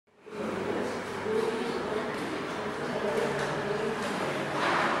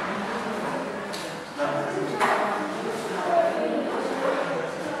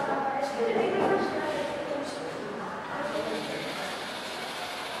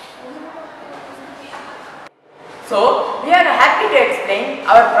So, we are happy to explain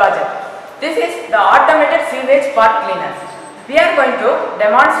our project. This is the automated sewage path cleaner. We are going to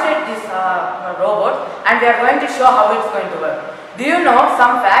demonstrate this robot and we are going to show how it is going to work. Do you know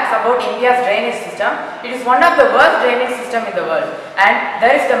some facts about India's drainage system? It is one of the worst drainage system in the world and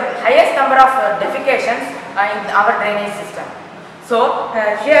there is the highest number of defecations in our drainage system. So,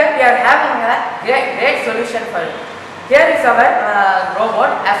 here we are having a great solution for it. Here is our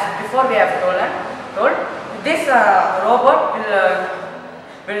robot, as before we have told. This robot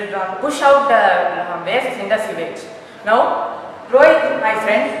will push out the waste in the sewage. Now, Rohit, my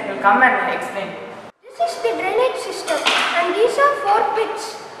friend, will come and explain. This is the drainage system and these are 4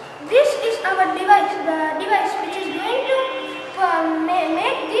 pits. This is our device, the device which is going to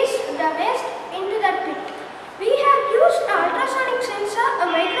make the waste into that pit. We have used an ultrasonic sensor, a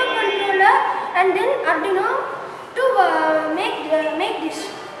microcontroller and then Arduino to make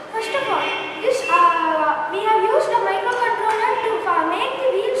this. First of all, we have used a microcontroller to make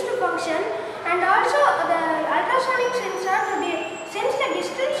the wheels to function and also the ultrasonic sensor to sense the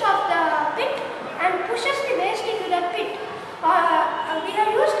distance of the pit and pushes the waste into the pit. We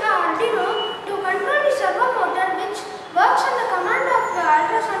have used Arduino to control the servo motor which works on the command of the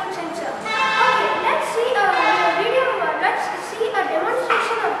ultrasonic sensor. Okay, let's see a video. Let's see a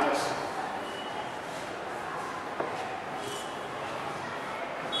demonstration of this.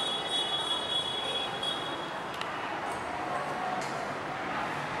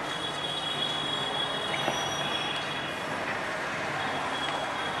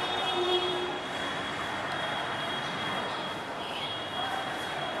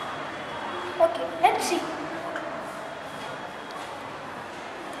 Okay, let's see.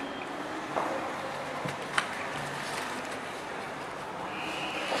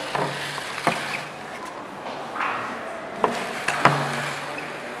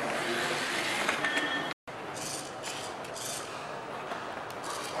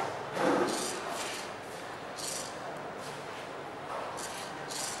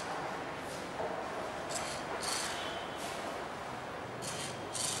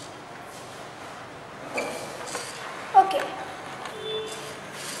 Okay.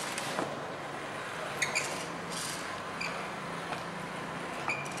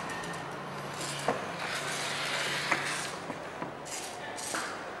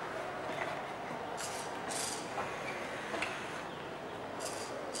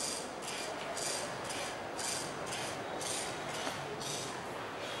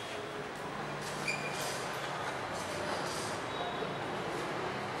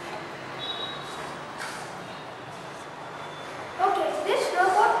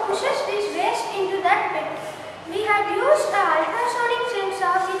 Pushes this waste into that pit. We have used an ultrasonic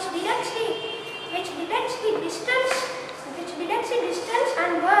sensor which detects the distance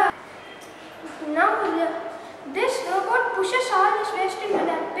and work. Now this robot pushes all this waste into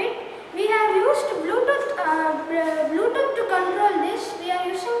that pit. We have used Bluetooth to control this. We are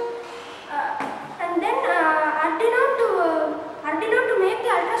using and then Arduino to make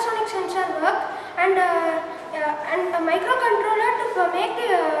the ultrasonic sensor work and a microcontroller to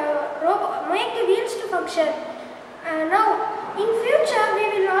make the wheels to function. Now, in future, we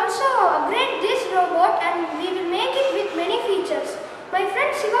will also upgrade this robot and we will make it with many features. My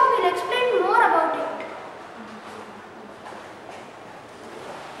friend Siva will explain more about it.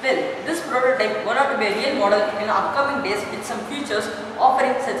 Well, this prototype will not be a real model in upcoming days with some features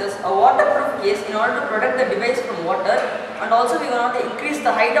offering such as a waterproof case in order to protect the device from water, and also we want to increase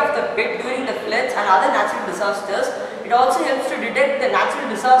the height of the pit during the floods and other natural disasters. It also helps to detect the natural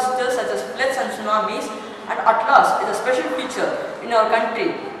disasters such as floods and tsunamis, and at last is a special feature in our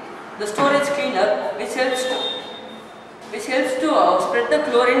country, the storage cleaner, which helps to spread the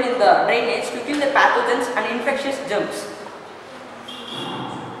chlorine in the drainage to kill the pathogens and infectious germs.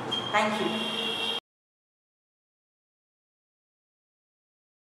 Thank you.